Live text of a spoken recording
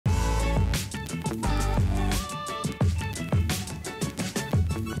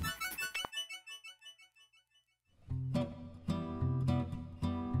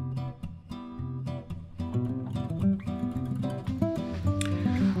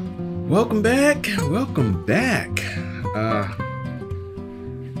Welcome back. Welcome back.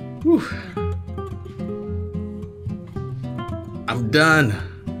 I'm done.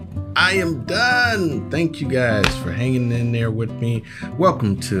 I am done. Thank you guys for hanging in there with me.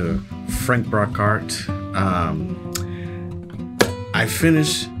 Welcome to Frank Brock Art. I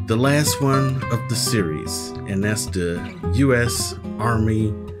finished the last one of the series, and that's the U.S.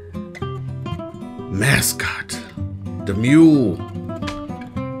 Army mascot, the Mule,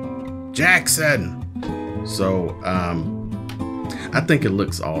 Jackson. So I think it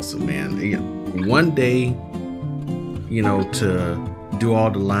looks awesome, man. One day, you know, to do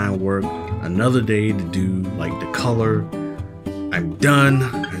all the line work, another day to do like the color. I'm done.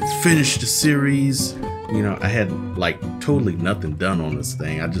 I finished the series. You know, I had like totally nothing done on this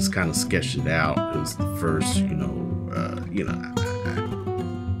thing. I just kind of sketched it out. It was the first,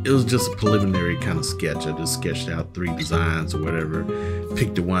 it was just a preliminary kind of sketch. I just sketched out 3 designs or whatever,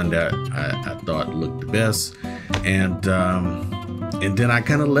 picked the one that I thought looked the best, and then I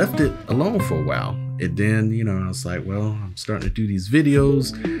kind of left it alone for a while. And then, you know, I was like, well, I'm starting to do these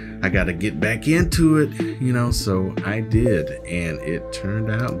videos. I got to get back into it, you know, so I did, and it turned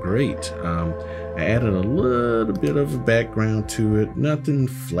out great. I added a little bit of a background to it, nothing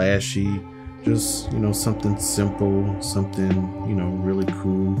flashy, just, you know, something simple, something, you know, really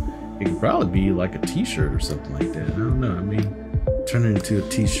cool. It could probably be like a t-shirt or something like that. I don't know. I mean, turn it into a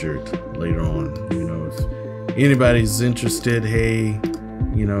t-shirt later on. You know, if anybody's interested, hey,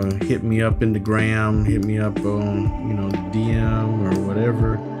 you know, hit me up in the gram, hit me up on, you know, DM or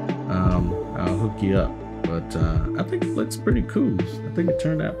whatever. I'll hook you up. But I think it looks pretty cool. I think it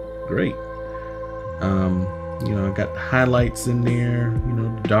turned out great. You know, I got the highlights in there, you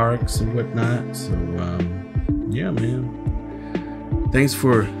know, the darks and whatnot. So yeah, man, thanks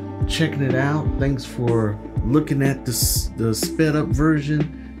for checking it out. Thanks for looking at the sped up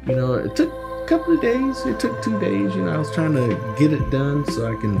version. You know, it took a couple of days. It took 2 days. You know, I was trying to get it done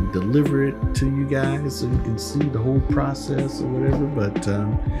so I can deliver it to you guys so you can see the whole process or whatever.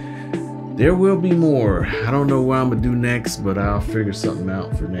 But there will be more. I don't know what I'm gonna do next, but I'll figure something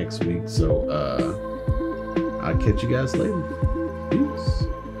out for next week. So I'll catch you guys later. Peace.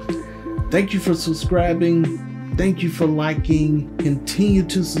 Thank you for subscribing. Thank you for liking. Continue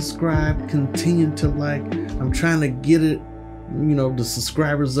to subscribe. Continue to like. I'm trying to get it, you know, the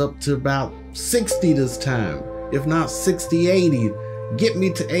subscribers up to about 60 this time. If not 60, 80. Get me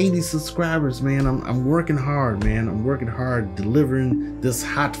to 80 subscribers, man. I'm working hard, man. I'm working hard delivering this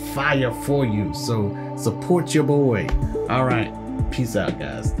hot fire for you. So support your boy. All right. Peace out,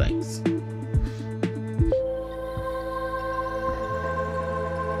 guys. Thanks.